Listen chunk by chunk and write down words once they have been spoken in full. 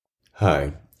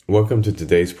Hi, welcome to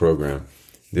today's program.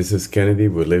 This is Kennedy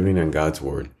with Living on God's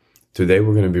Word. Today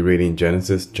we're going to be reading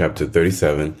Genesis chapter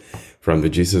 37 from the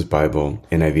Jesus Bible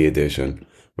NIV edition.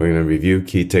 We're going to review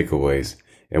key takeaways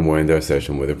and we'll end our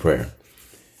session with a prayer.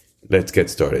 Let's get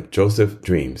started. Joseph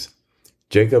dreams.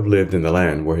 Jacob lived in the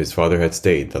land where his father had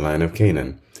stayed, the land of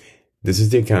Canaan. This is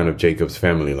the account of Jacob's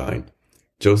family line.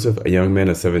 Joseph, a young man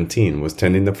of 17, was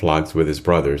tending the flocks with his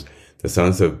brothers, the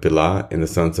sons of Bilhah and the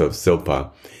sons of Zilpah,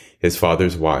 his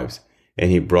father's wives,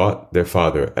 and he brought their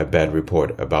father a bad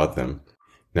report about them.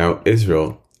 Now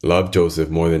Israel loved Joseph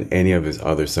more than any of his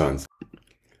other sons,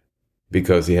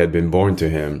 because he had been born to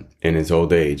him in his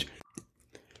old age,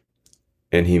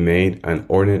 and he made an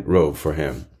ornate robe for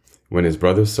him. When his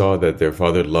brothers saw that their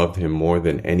father loved him more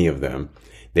than any of them,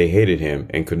 they hated him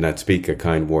and could not speak a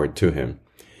kind word to him.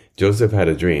 Joseph had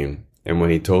a dream, and when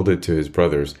he told it to his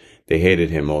brothers, they hated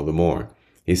him all the more.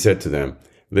 He said to them,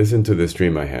 "Listen to this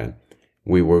dream I had.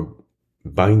 We were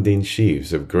binding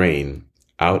sheaves of grain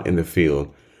out in the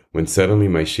field, when suddenly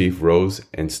my sheaf rose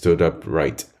and stood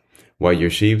upright, while your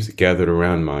sheaves gathered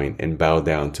around mine and bowed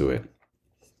down to it."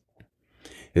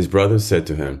 His brothers said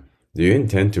to him, "Do you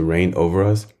intend to reign over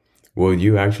us? Will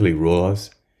you actually rule us?"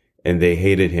 And they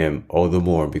hated him all the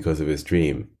more because of his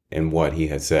dream and what he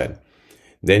had said.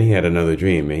 Then he had another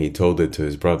dream, and he told it to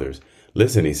his brothers.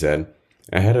 "Listen," he said,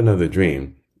 "I had another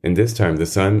dream, and this time the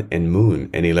sun and moon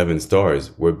and 11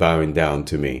 stars were bowing down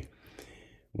to me."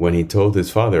 When he told his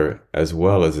father as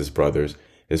well as his brothers,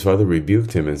 his father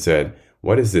rebuked him and said,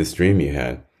 "What is this dream you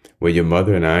had? Will your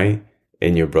mother and I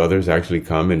and your brothers actually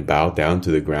come and bow down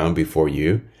to the ground before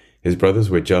you?" His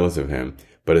brothers were jealous of him,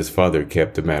 but his father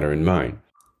kept the matter in mind.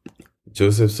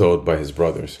 Joseph sold by his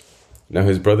brothers. Now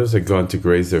his brothers had gone to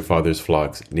graze their father's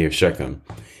flocks near Shechem,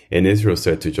 and Israel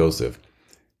said to Joseph,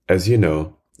 "As you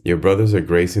know, your brothers are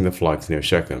grazing the flocks near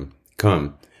Shechem.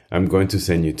 Come, I'm going to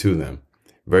send you to them."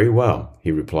 "Very well," he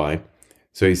replied.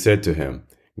 So he said to him,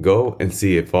 "Go and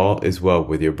see if all is well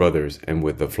with your brothers and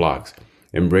with the flocks,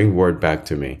 and bring word back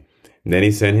to me." And then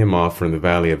he sent him off from the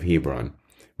valley of Hebron.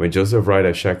 When Joseph arrived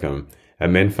at Shechem, a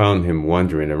man found him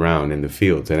wandering around in the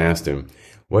fields and asked him,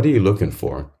 "What are you looking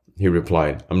for?" He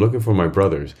replied, "I'm looking for my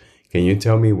brothers. Can you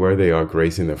tell me where they are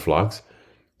grazing their flocks?"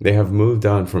 "They have moved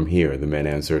on from here," the man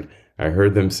answered. "I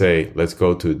heard them say, 'Let's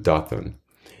go to Dothan.'"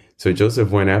 So Joseph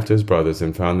went after his brothers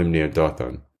and found them near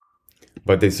Dothan.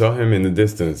 But they saw him in the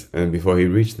distance, and before he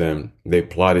reached them, they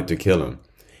plotted to kill him.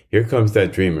 "Here comes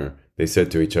that dreamer," they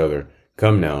said to each other.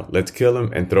 "Come now, let's kill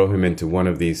him and throw him into one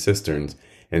of these cisterns,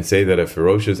 and say that a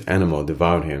ferocious animal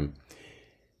devoured him.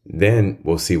 Then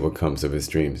we'll see what comes of his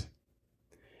dreams."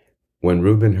 When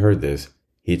Reuben heard this,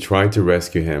 he tried to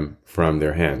rescue him from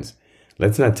their hands.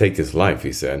 "Let's not take his life,"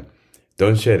 he said.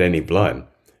 "Don't shed any blood.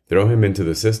 Throw him into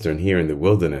the cistern here in the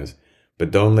wilderness, but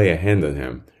don't lay a hand on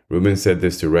him." Reuben said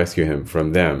this to rescue him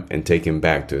from them and take him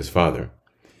back to his father.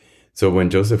 So when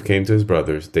Joseph came to his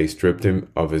brothers, they stripped him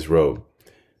of his robe,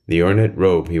 the ornate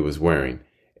robe he was wearing,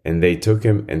 and they took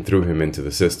him and threw him into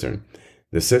the cistern.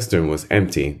 The cistern was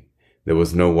empty. There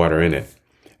was no water in it.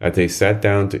 As they sat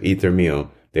down to eat their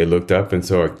meal, they looked up and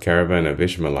saw a caravan of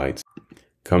Ishmaelites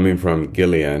coming from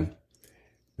Gilead.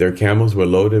 Their camels were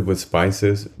loaded with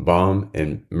spices, balm,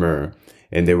 and myrrh,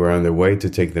 and they were on their way to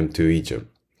take them to Egypt.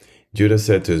 Judah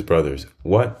said to his brothers,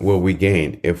 "What will we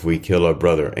gain if we kill our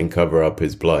brother and cover up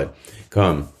his blood?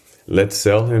 Come, let's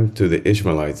sell him to the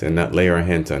Ishmaelites and not lay our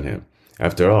hands on him.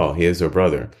 After all, he is our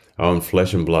brother, our own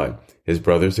flesh and blood." His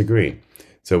brothers agreed.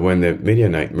 So when the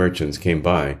Midianite merchants came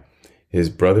by, his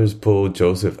brothers pulled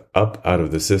Joseph up out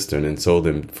of the cistern and sold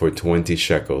him for 20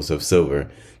 shekels of silver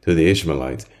to the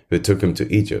Ishmaelites, who took him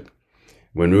to Egypt.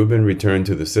 When Reuben returned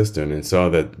to the cistern and saw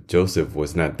that Joseph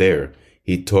was not there,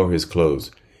 he tore his clothes.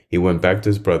 He went back to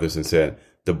his brothers and said,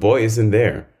 "The boy isn't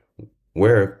there.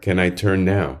 Where can I turn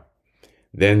now?"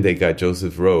 Then they got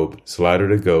Joseph's robe,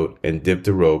 slaughtered a goat, and dipped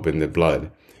the robe in the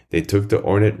blood. They took the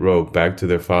ornate robe back to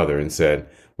their father and said,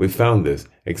 "We found this.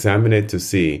 Examine it to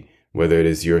see whether it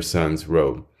is your son's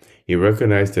robe." He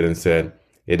recognized it and said,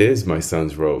 "It is my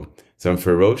son's robe. Some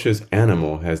ferocious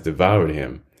animal has devoured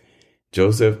him.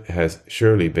 Joseph has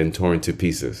surely been torn to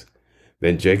pieces."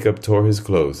 Then Jacob tore his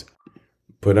clothes,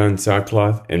 put on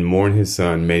sackcloth, and mourned his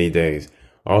son many days.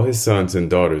 All his sons and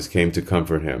daughters came to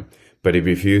comfort him, but he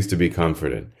refused to be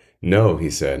comforted. "No," he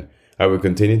said, "I will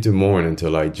continue to mourn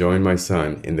until I join my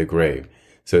son in the grave."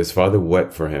 So his father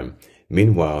wept for him.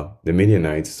 Meanwhile, the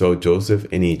Midianites sold Joseph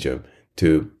in Egypt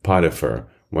to Potiphar,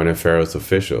 one of Pharaoh's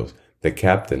officials, the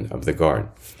captain of the guard.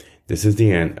 This is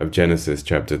the end of Genesis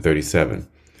chapter 37.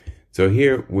 So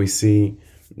here we see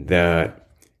that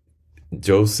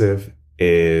Joseph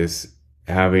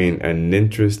having an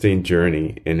interesting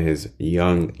journey in his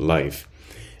young life.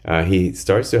 He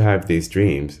starts to have these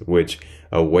dreams, which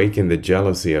awaken the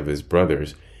jealousy of his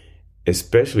brothers,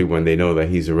 especially when they know that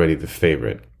he's already the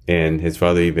favorite. And his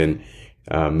father even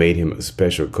made him a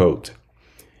special coat.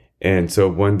 And so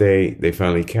one day they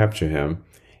finally capture him,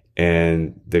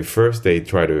 and they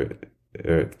try to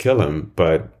kill him,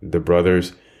 but the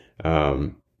brothers,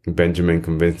 Benjamin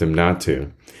convinced them not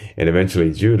to. And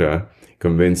eventually Judah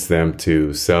convinced them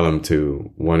to sell him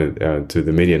to to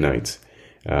the Midianites,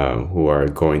 who are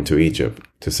going to Egypt,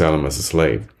 to sell him as a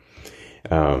slave.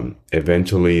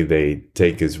 Eventually they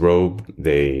take his robe,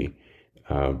 they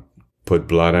put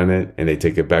blood on it, and they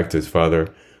take it back to his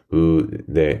father,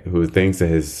 who thinks that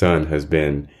his son has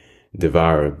been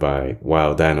devoured by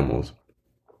wild animals,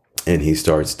 and he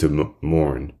starts to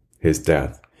mourn his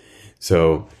death.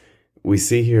 So we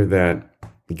see here that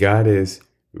God is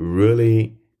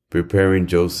really preparing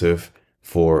Joseph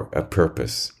for a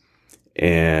purpose,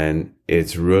 and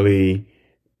it's really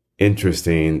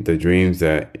interesting, the dreams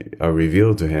that are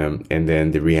revealed to him, and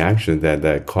then the reaction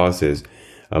that causes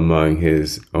among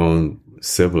his own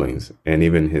siblings and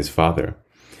even his father.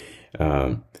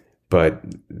 But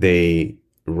they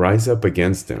rise up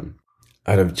against him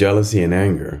out of jealousy and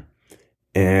anger,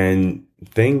 and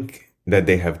think that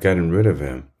they have gotten rid of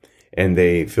him. And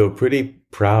they feel pretty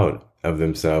proud of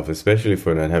themselves, especially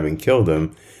for not having killed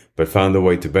him, but found a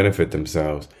way to benefit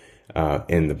themselves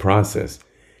in the process,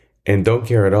 and don't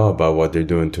care at all about what they're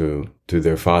doing to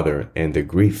their father and the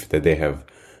grief that they have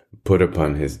put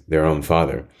upon their own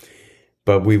father.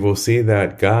 But we will see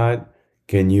that God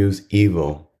can use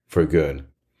evil for good.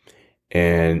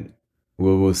 And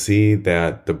we will see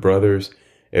that the brothers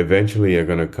eventually are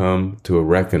going to come to a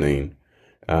reckoning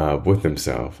with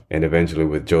themselves, and eventually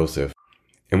with Joseph.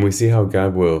 And we see how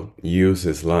God will use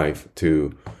his life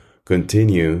to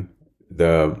continue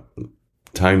the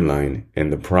timeline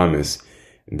and the promise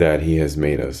that he has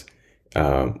made us,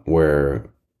 where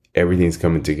everything's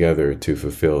coming together to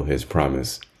fulfill his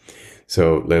promise.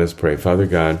 So let us pray. Father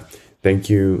God, thank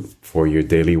you for your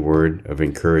daily word of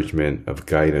encouragement, of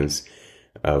guidance,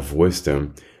 of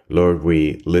wisdom. Lord,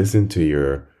 we listen to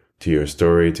your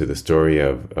story, to the story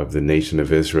of the nation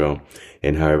of Israel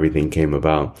and how everything came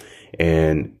about.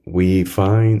 And we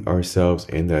find ourselves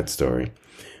in that story.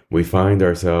 We find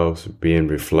ourselves being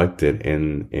reflected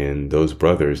in those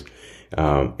brothers,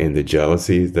 in the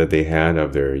jealousies that they had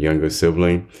of their younger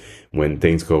sibling, when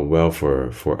things go well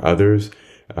for others,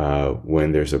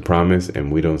 when there's a promise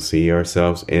and we don't see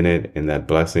ourselves in it, in that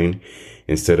blessing.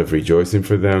 Instead of rejoicing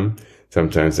for them,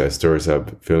 sometimes that stirs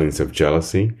up feelings of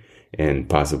jealousy and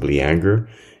possibly anger.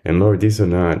 And Lord, these are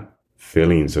not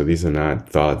feelings, or these are not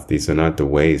thoughts. These are not the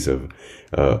ways of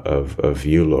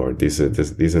you, Lord. These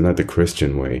are not the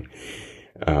Christian way.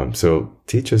 So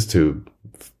teach us to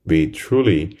be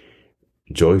truly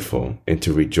joyful and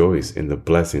to rejoice in the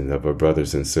blessings of our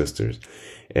brothers and sisters,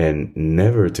 and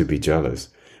never to be jealous,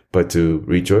 but to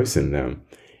rejoice in them,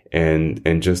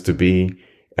 and just to be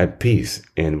at peace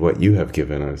in what you have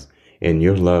given us, in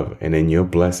your love and in your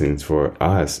blessings for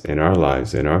us, in our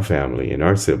lives, in our family, in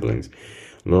our siblings.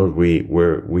 Lord,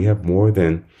 we have more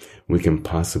than we can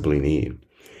possibly need.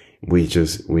 We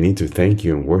need to thank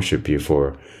you and worship you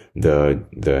for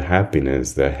the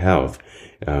happiness, the health,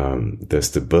 the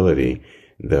stability,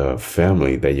 the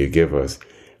family that you give us.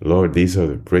 Lord, these are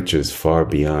the riches far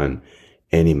beyond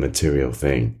any material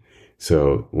thing.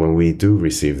 So when we do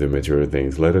receive the material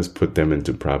things, let us put them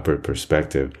into proper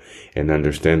perspective and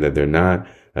understand that they're not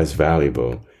as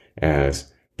valuable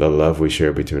as the love we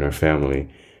share between our family,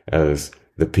 as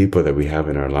the people that we have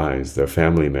in our lives, the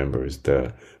family members,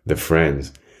 the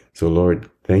friends. So Lord,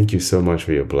 thank you so much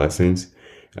for your blessings.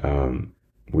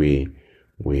 We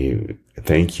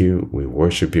thank you, we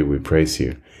worship you, we praise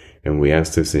you, and we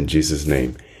ask this in Jesus'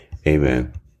 name.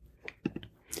 Amen.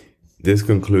 This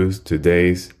concludes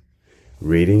today's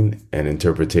reading and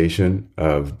interpretation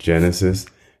of Genesis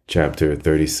chapter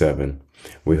 37.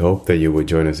 We hope that you will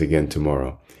join us again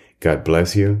tomorrow. God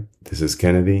bless you. This is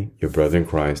Kennedy, your brother in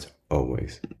Christ,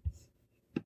 always.